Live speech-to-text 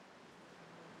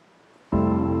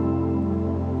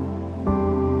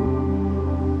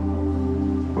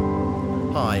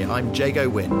Hi, I'm Jago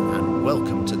Wynn, and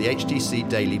welcome to the HTC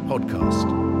Daily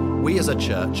podcast. We as a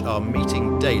church are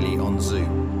meeting daily on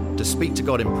Zoom to speak to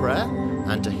God in prayer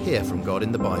and to hear from God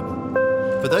in the Bible.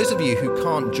 For those of you who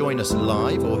can't join us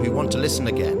live or who want to listen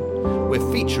again,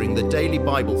 we're featuring the daily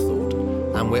Bible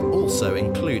thought, and we're also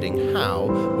including how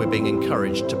we're being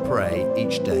encouraged to pray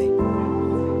each day.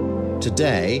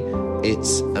 Today,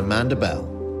 it's Amanda Bell.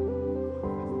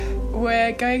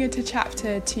 We're going into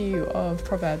chapter 2 of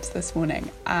Proverbs this morning,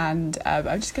 and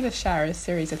I'm just going to share a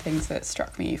series of things that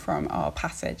struck me from our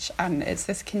passage, and it's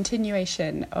this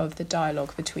continuation of the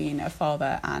dialogue between a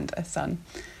father and a son.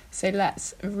 So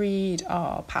let's read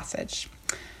our passage.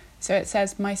 So it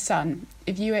says, "My son,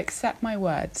 if you accept my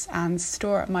words and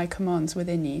store up my commands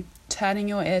within you, turning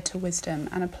your ear to wisdom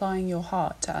and applying your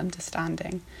heart to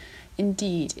understanding.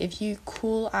 Indeed, if you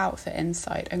call out for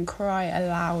insight and cry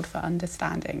aloud for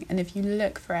understanding, and if you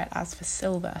look for it as for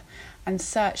silver and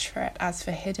search for it as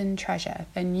for hidden treasure,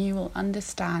 then you will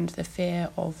understand the fear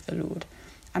of the Lord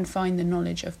and find the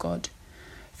knowledge of God.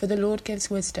 For the Lord gives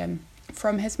wisdom.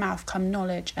 From his mouth come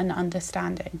knowledge and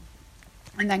understanding."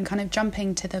 And then kind of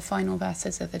jumping to the final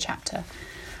verses of the chapter.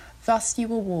 "Thus you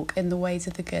will walk in the ways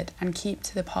of the good and keep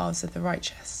to the paths of the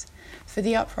righteous. For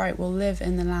the upright will live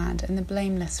in the land, and the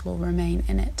blameless will remain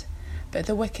in it. But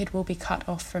the wicked will be cut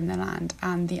off from the land,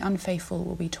 and the unfaithful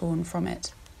will be torn from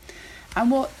it."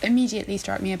 And what immediately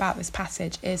struck me about this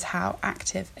passage is how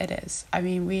active it is. I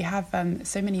mean, we have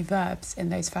so many verbs in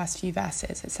those first few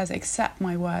verses. It says, "Accept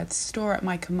my words, store up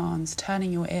my commands,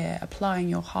 turning your ear, applying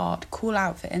your heart, call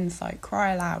out for insight,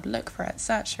 cry aloud, look for it,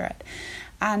 search for it."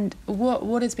 And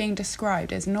what is being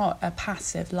described is not a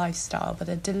passive lifestyle, but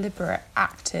a deliberate,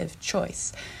 active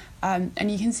choice. And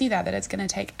you can see that it's going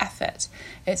to take effort.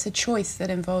 It's a choice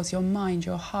that involves your mind,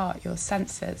 your heart, your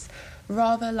senses,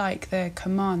 rather like the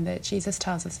command that Jesus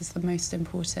tells us is the most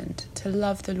important, to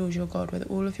love the Lord your God with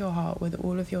all of your heart, with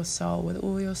all of your soul, with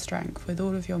all your strength, with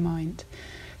all of your mind.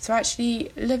 So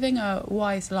actually living a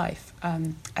wise life,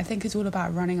 I think, is all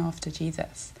about running after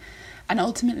Jesus. And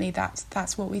ultimately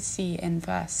that's what we see in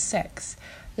verse 6.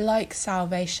 Like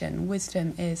salvation,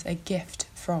 wisdom is a gift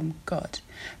from God.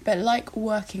 But like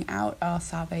working out our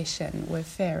salvation with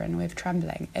fear and with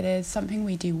trembling, it is something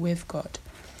we do with God.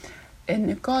 And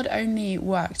if God only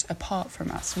worked apart from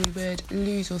us, we would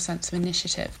lose all sense of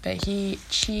initiative. But he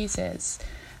chooses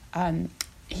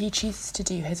to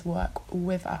do his work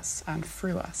with us and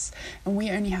through us, and we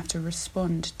only have to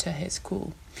respond to his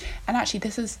call. And actually,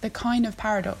 this is the kind of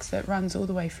paradox that runs all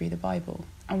the way through the Bible.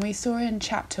 And we saw in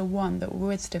chapter 1 that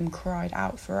wisdom cried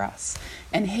out for us.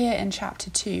 And here in chapter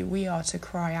 2, we are to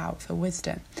cry out for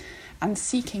wisdom. And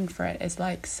seeking for it is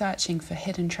like searching for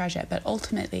hidden treasure, but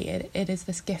ultimately it is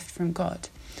this gift from God.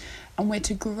 And we're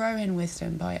to grow in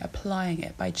wisdom by applying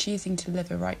it, by choosing to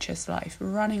live a righteous life,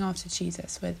 running after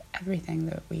Jesus with everything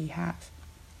that we have.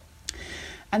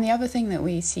 And the other thing that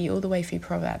we see all the way through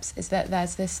Proverbs is that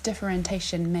there's this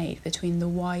differentiation made between the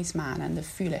wise man and the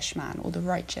foolish man, or the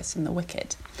righteous and the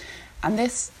wicked. And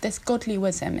this godly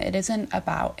wisdom, it isn't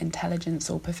about intelligence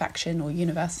or perfection or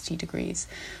university degrees,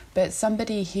 but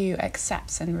somebody who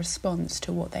accepts and responds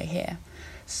to what they hear,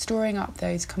 storing up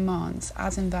those commands,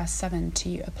 as in verse 7,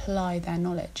 to apply their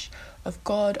knowledge of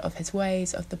God, of his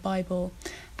ways, of the Bible.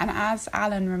 And as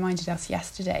Alan reminded us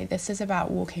yesterday, this is about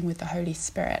walking with the Holy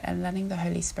Spirit and letting the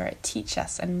Holy Spirit teach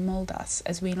us and mould us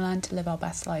as we learn to live our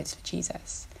best lives for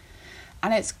Jesus.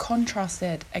 And it's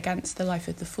contrasted against the life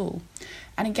of the fool.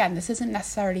 And again, this isn't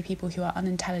necessarily people who are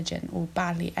unintelligent or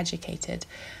badly educated,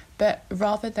 but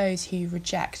rather those who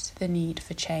reject the need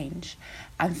for change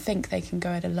and think they can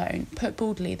go it alone, put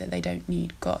boldly that they don't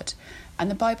need God.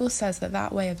 And the Bible says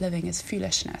that way of living is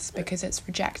foolishness because it's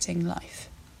rejecting life.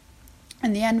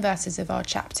 And the end verses of our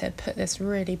chapter put this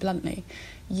really bluntly.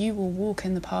 "You will walk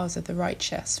in the paths of the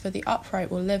righteous, for the upright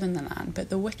will live in the land, but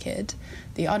the wicked,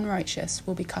 the unrighteous,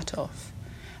 will be cut off."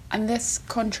 And this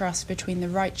contrast between the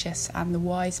righteous and the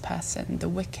wise person, the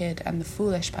wicked and the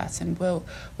foolish person,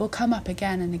 will come up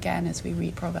again and again as we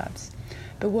read Proverbs.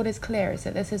 But what is clear is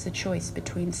that this is a choice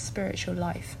between spiritual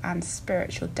life and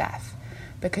spiritual death,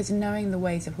 because knowing the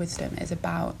ways of wisdom is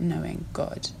about knowing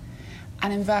God.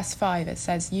 And in verse 5 it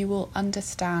says, "You will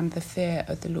understand the fear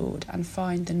of the Lord and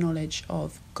find the knowledge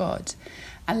of God."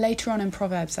 And later on in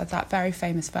Proverbs, there's that very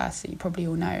famous verse that you probably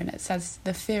all know, and it says,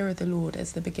 "The fear of the Lord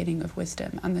is the beginning of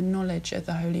wisdom, and the knowledge of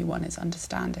the Holy One is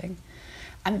understanding."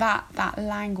 And that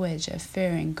language of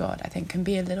fearing God, I think, can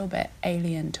be a little bit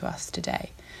alien to us today.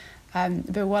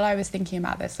 But while I was thinking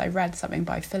about this, I read something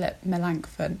by Philip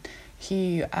Melanchthon,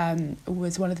 who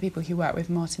was one of the people who worked with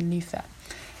Martin Luther.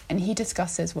 And he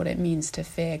discusses what it means to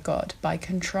fear God by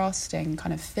contrasting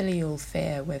kind of filial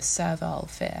fear with servile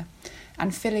fear.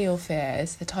 And filial fear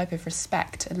is the type of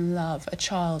respect and love a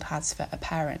child has for a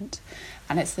parent.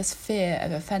 And it's this fear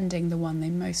of offending the one they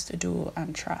most adore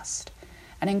and trust.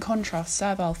 And in contrast,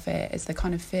 servile fear is the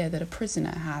kind of fear that a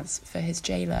prisoner has for his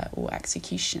jailer or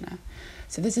executioner.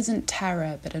 So this isn't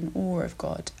terror, but an awe of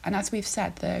God. And as we've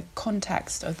said, the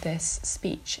context of this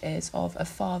speech is of a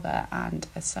father and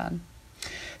a son.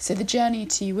 So the journey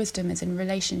to wisdom is in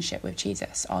relationship with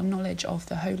Jesus, our knowledge of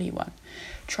the Holy One,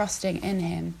 trusting in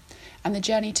him. And the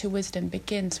journey to wisdom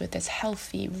begins with this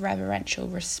healthy, reverential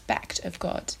respect of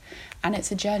God. And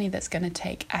it's a journey that's going to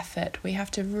take effort. We have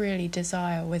to really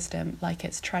desire wisdom like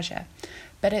it's treasure.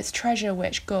 But it's treasure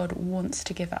which God wants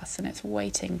to give us, and it's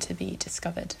waiting to be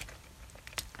discovered.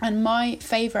 And my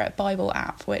favourite Bible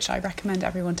app, which I recommend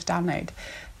everyone to download,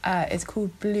 is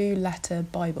called Blue Letter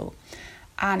Bible.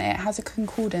 And it has a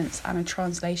concordance and a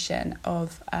translation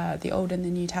of the Old and the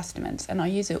New Testaments. And I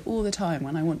use it all the time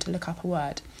when I want to look up a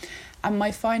word. And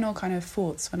my final kind of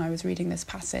thoughts when I was reading this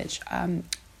passage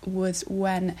was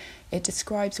when it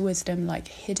describes wisdom like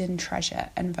hidden treasure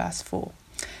in verse 4.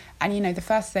 And, you know, the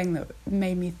first thing that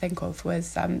made me think of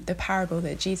was the parable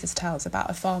that Jesus tells about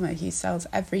a farmer who sells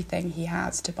everything he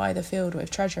has to buy the field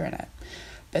with treasure in it.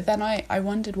 But then I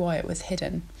wondered why it was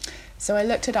hidden. So I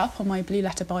looked it up on my Blue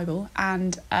Letter Bible,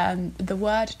 and the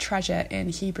word treasure in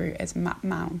Hebrew is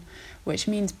matmaun, which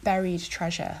means buried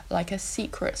treasure, like a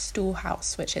secret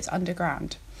storehouse which is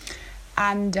underground.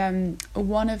 And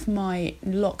one of my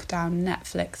lockdown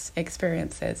Netflix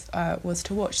experiences was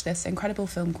to watch this incredible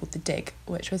film called The Dig,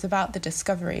 which was about the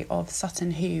discovery of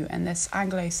Sutton Hoo and this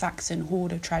Anglo-Saxon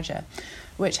hoard of treasure,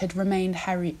 which had remained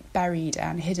buried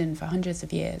and hidden for hundreds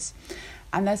of years.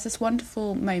 And there's this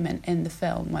wonderful moment in the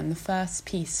film when the first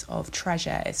piece of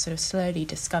treasure is sort of slowly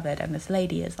discovered, and this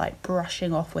lady is like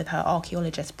brushing off with her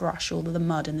archaeologist brush all of the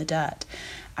mud and the dirt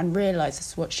and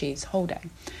realises what she's holding.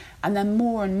 And then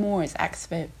more and more is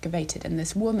excavated, and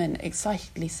this woman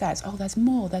excitedly says, "Oh, there's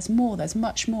more, there's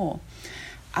much more."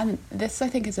 And this, I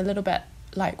think, is a little bit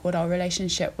like what our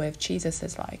relationship with Jesus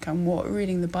is like, and what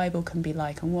reading the Bible can be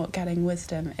like, and what getting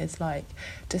wisdom is like,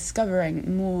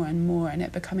 discovering more and more, and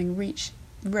it becoming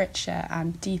richer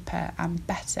and deeper and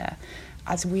better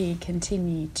as we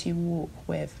continue to walk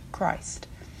with Christ.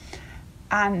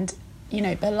 And, you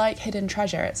know, but like hidden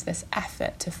treasure, it's this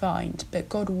effort to find, but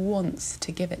God wants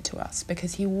to give it to us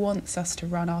because he wants us to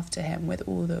run after him with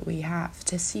all that we have,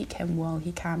 to seek him while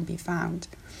he can be found.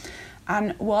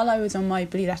 And while I was on my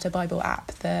Blue Letter Bible app,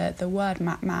 the word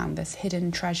matmaun, this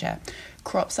hidden treasure,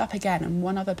 crops up again in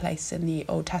one other place in the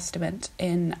Old Testament,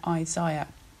 in Isaiah.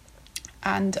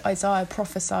 And Isaiah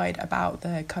prophesied about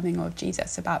the coming of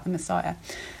Jesus, about the Messiah.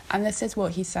 And this is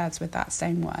what he says with that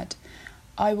same word.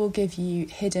 "I will give you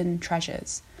hidden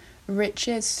treasures,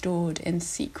 riches stored in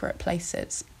secret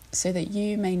places, so that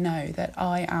you may know that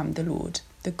I am the Lord,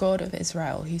 the God of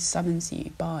Israel, who summons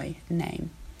you by name."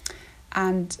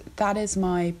 And that is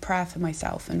my prayer for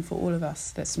myself and for all of us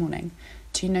this morning,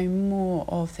 to know more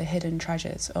of the hidden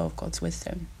treasures of God's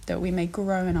wisdom, that we may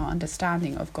grow in our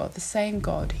understanding of God, the same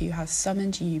God who has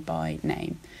summoned you by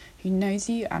name, who knows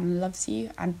you and loves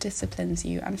you and disciplines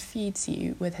you and feeds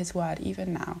you with his word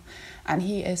even now. And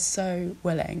he is so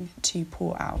willing to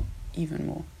pour out even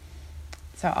more.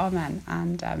 So amen.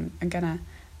 And I'm going to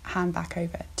hand back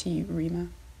over to you, Rima.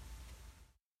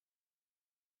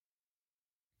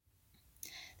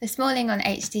 This morning on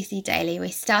HTC Daily, we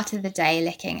started the day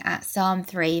looking at Psalm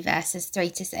 3, verses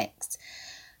 3 to 6.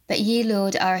 "But you,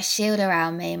 Lord, are a shield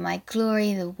around me, my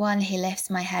glory, the one who lifts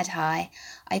my head high.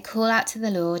 I call out to the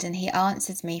Lord, and he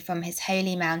answers me from his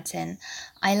holy mountain.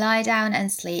 I lie down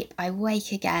and sleep, I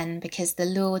wake again, because the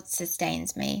Lord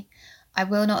sustains me. I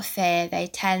will not fear, though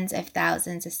tens of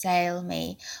thousands assail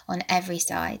me on every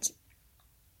side."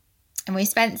 And we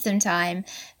spent some time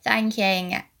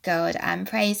thanking God and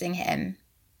praising him.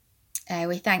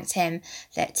 We thanked him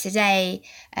that today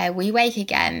we wake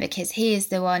again because he is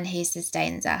the one who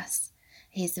sustains us.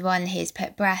 He's the one who's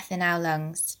put breath in our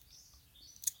lungs.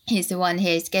 He's the one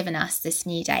who's given us this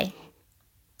new day.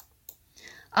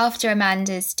 After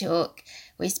Amanda's talk,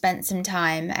 we spent some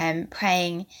time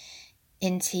praying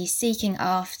into seeking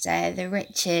after the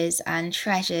riches and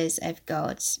treasures of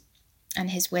God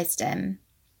and his wisdom.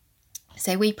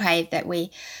 So we prayed that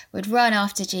we would run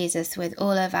after Jesus with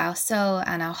all of our soul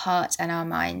and our heart and our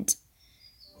mind.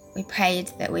 We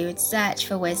prayed that we would search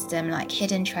for wisdom like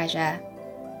hidden treasure.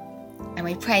 And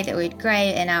we prayed that we would grow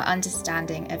in our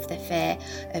understanding of the fear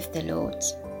of the Lord.